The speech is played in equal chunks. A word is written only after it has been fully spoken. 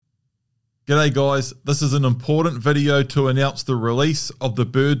G'day guys, this is an important video to announce the release of the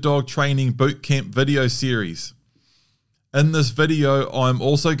Bird Dog Training Bootcamp video series. In this video, I'm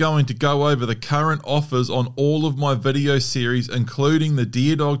also going to go over the current offers on all of my video series, including the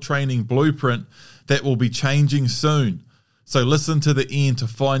Deer Dog Training Blueprint that will be changing soon. So listen to the end to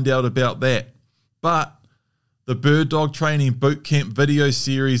find out about that. But the Bird Dog Training Bootcamp video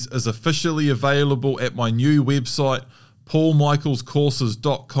series is officially available at my new website,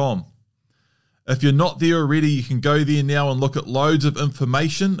 paulmichaelscourses.com. If you're not there already, you can go there now and look at loads of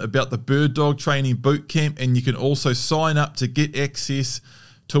information about the Bird Dog Training Bootcamp, and you can also sign up to get access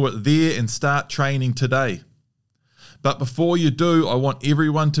to it there and start training today. But before you do, I want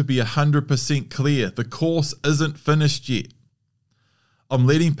everyone to be 100% clear. The course isn't finished yet. I'm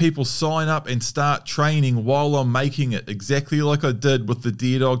letting people sign up and start training while I'm making it, exactly like I did with the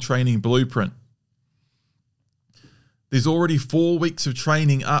Deer Dog Training Blueprint. There's already 4 weeks of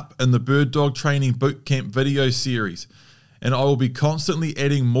training up in the Bird Dog Training Bootcamp video series, and I will be constantly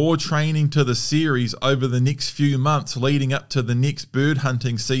adding more training to the series over the next few months leading up to the next bird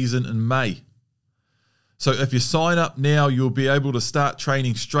hunting season in May. So if you sign up now, you'll be able to start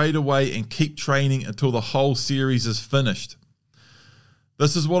training straight away and keep training until the whole series is finished.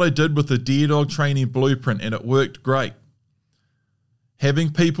 This is what I did with the Deer Dog Training Blueprint, and it worked great.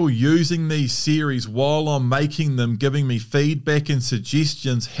 Having people using these series while I'm making them, giving me feedback and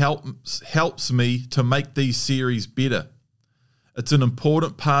suggestions helps me to make these series better. It's an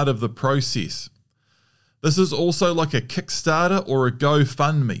important part of the process. This is also like a Kickstarter or a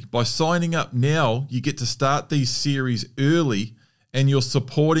GoFundMe. By signing up now, you get to start these series early and you're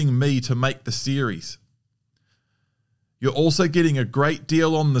supporting me to make the series. You're also getting a great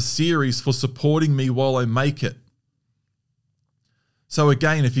deal on the series for supporting me while I make it. So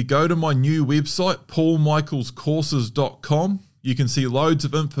again, if you go to my new website, paulmichaelscourses.com, you can see loads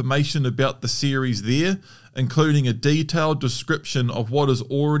of information about the series there, including a detailed description of what is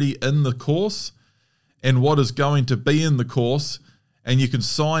already in the course and what is going to be in the course, and you can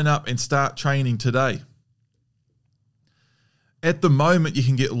sign up and start training today. At the moment, you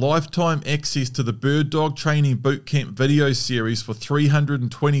can get lifetime access to the Bird Dog Training Bootcamp video series for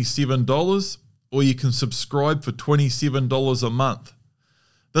 $327, or you can subscribe for $27 a month.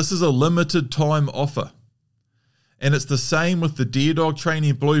 This is a limited time offer. And it's the same with the Deer Dog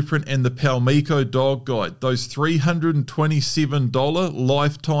Training Blueprint and the Palmico Dog Guide. Those $327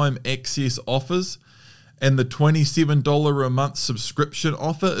 lifetime access offers and the $27 a month subscription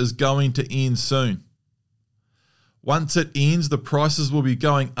offer is going to end soon. Once it ends, the prices will be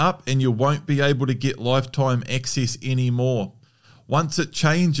going up and you won't be able to get lifetime access anymore. Once it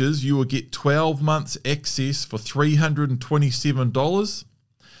changes, you will get 12 months access for $327,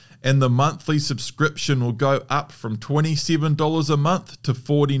 and the monthly subscription will go up from $27 a month to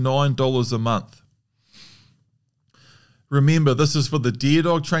 $49 a month. Remember, this is for the Deer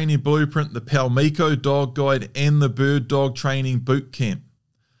Dog Training Blueprint, the Palmico Dog Guide, and the Bird Dog Training Bootcamp.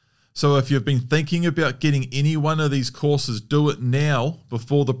 So if you've been thinking about getting any one of these courses, do it now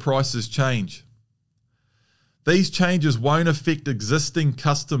before the prices change. These changes won't affect existing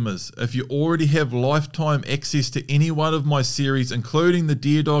customers. If you already have lifetime access to any one of my series, including the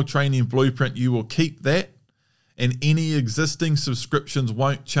Deer Dog Training Blueprint, you will keep that, and any existing subscriptions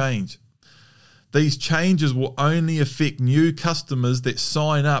won't change. These changes will only affect new customers that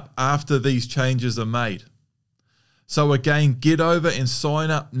sign up after these changes are made. So again, get over and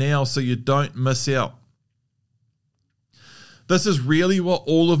sign up now so you don't miss out. This is really what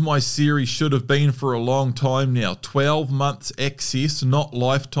all of my series should have been for a long time now. 12 months access, not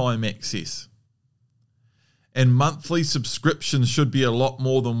lifetime access. And monthly subscriptions should be a lot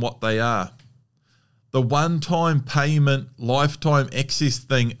more than what they are. The one-time payment, lifetime access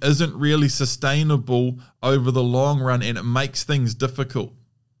thing isn't really sustainable over the long run, and it makes things difficult.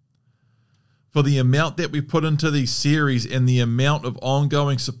 For the amount that we put into these series and the amount of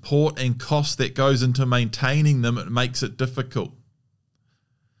ongoing support and cost that goes into maintaining them, it makes it difficult.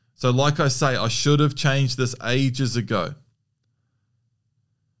 So like I say, I should have changed this ages ago.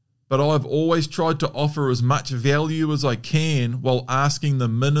 But I've always tried to offer as much value as I can while asking the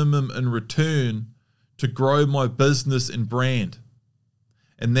minimum in return to grow my business and brand.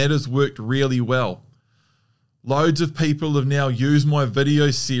 And that has worked really well. Loads of people have now used my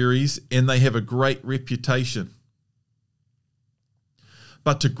video series and they have a great reputation.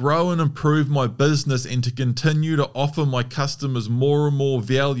 But to grow and improve my business and to continue to offer my customers more and more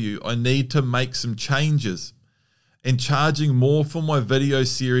value, I need to make some changes. And charging more for my video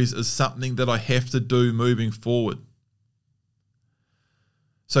series is something that I have to do moving forward.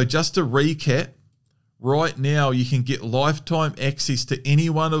 So just to recap, Right now, you can get lifetime access to any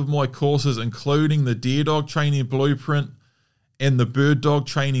one of my courses, including the Deer Dog Training Blueprint and the Bird Dog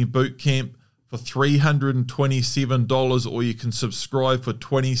Training Bootcamp for $327, or you can subscribe for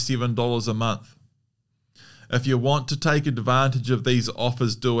 $27 a month. If you want to take advantage of these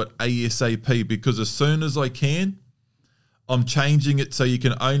offers, do it ASAP, because as soon as I can, I'm changing it so you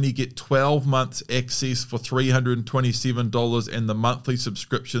can only get 12 months access for $327, and the monthly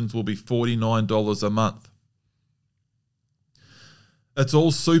subscriptions will be $49 a month. It's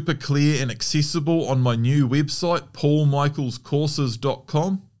all super clear and accessible on my new website,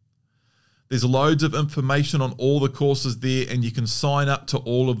 paulmichaelscourses.com. There's loads of information on all the courses there, and you can sign up to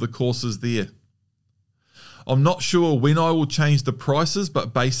all of the courses there. I'm not sure when I will change the prices,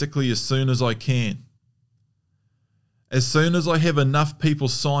 but basically as soon as I can. As soon as I have enough people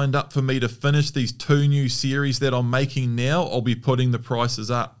signed up for me to finish these 2 new series that I'm making now, I'll be putting the prices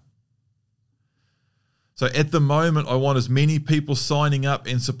up. So at the moment, I want as many people signing up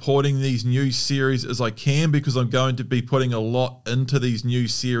and supporting these new series as I can, because I'm going to be putting a lot into these new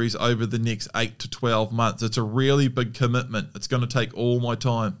series over the next 8 to 12 months. It's a really big commitment. It's going to take all my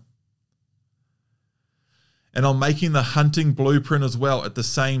time. And I'm making the hunting blueprint as well at the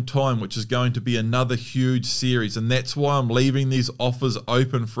same time, which is going to be another huge series. And that's why I'm leaving these offers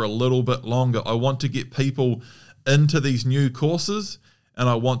open for a little bit longer. I want to get people into these new courses, and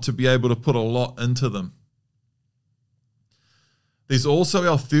I want to be able to put a lot into them. There's also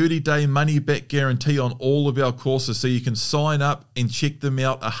our 30-day money-back guarantee on all of our courses, so you can sign up and check them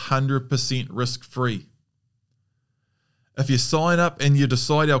out 100% risk-free. If you sign up and you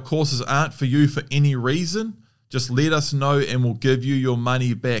decide our courses aren't for you for any reason, just let us know and we'll give you your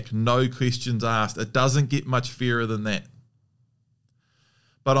money back, no questions asked. It doesn't get much fairer than that.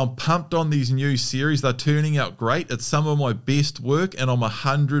 But I'm pumped on these new series. They're turning out great. It's some of my best work, and I'm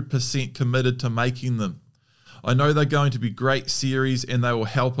 100% committed to making them. I know they're going to be great series, and they will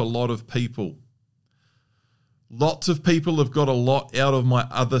help a lot of people. Lots of people have got a lot out of my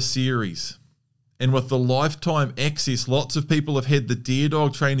other series. And with the lifetime access, lots of people have had the Deer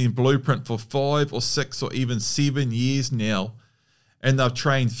Dog Training Blueprint for 5 or 6 or even 7 years now. And they've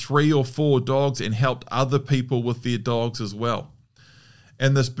trained 3 or 4 dogs and helped other people with their dogs as well.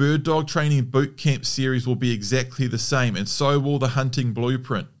 And this Bird Dog Training Bootcamp series will be exactly the same, and so will the Hunting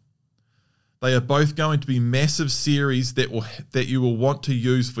Blueprint. They are both going to be massive series that you will want to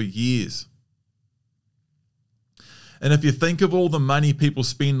use for years. And if you think of all the money people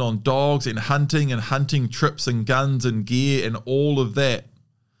spend on dogs and hunting trips and guns and gear and all of that,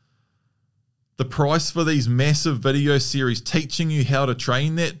 the price for these massive video series teaching you how to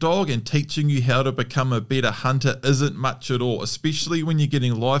train that dog and teaching you how to become a better hunter isn't much at all, especially when you're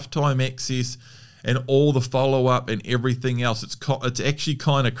getting lifetime access and all the follow-up and everything else. It's actually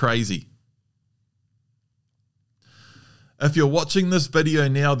kind of crazy. If you're watching this video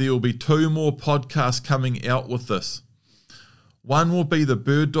now, there will be 2 more podcasts coming out with this. One will be the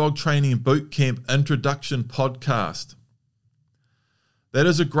Bird Dog Training Bootcamp Introduction Podcast. That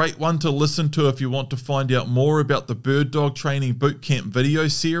is a great one to listen to if you want to find out more about the Bird Dog Training Bootcamp video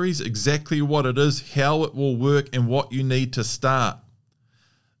series, exactly what it is, how it will work, and what you need to start.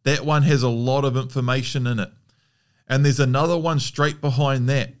 That one has a lot of information in it. And there's another one straight behind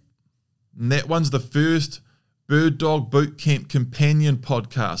that. And that one's the first Bird Dog Bootcamp Companion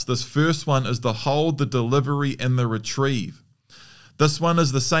Podcast. This first one is the hold, the delivery, and the retrieve. This one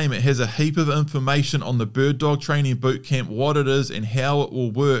is the same. It has a heap of information on the Bird Dog Training Bootcamp, what it is and how it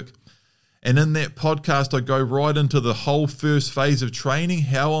will work. And in that podcast, I go right into the whole first phase of training,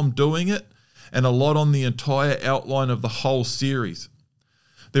 how I'm doing it, and a lot on the entire outline of the whole series.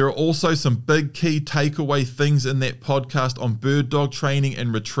 There are also some big key takeaway things in that podcast on bird dog training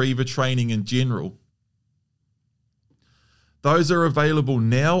and retriever training in general. Those are available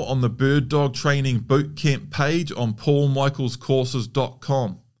now on the Bird Dog Training Bootcamp page on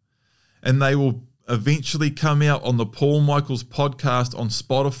paulmichaelscourses.com. And they will eventually come out on the Paul Michaels podcast on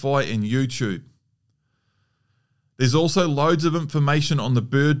Spotify and YouTube. There's also loads of information on the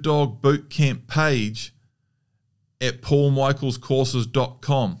Bird Dog Bootcamp page at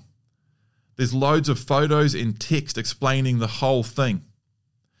paulmichaelscourses.com. There's loads of photos and text explaining the whole thing.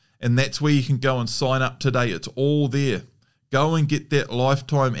 And that's where you can go and sign up today. It's all there. Go and get that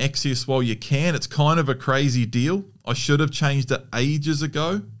lifetime access while you can. It's kind of a crazy deal. I should have changed it ages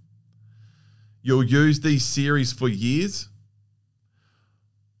ago. You'll use these series for years.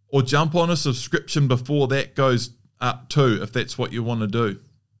 Or jump on a subscription before that goes up too, if that's what you want to do.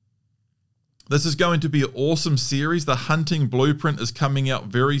 This is going to be an awesome series. The Hunting Blueprint is coming out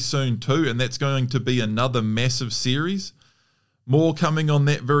very soon too, and that's going to be another massive series. More coming on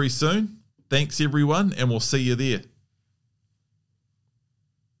that very soon. Thanks everyone, and we'll see you there.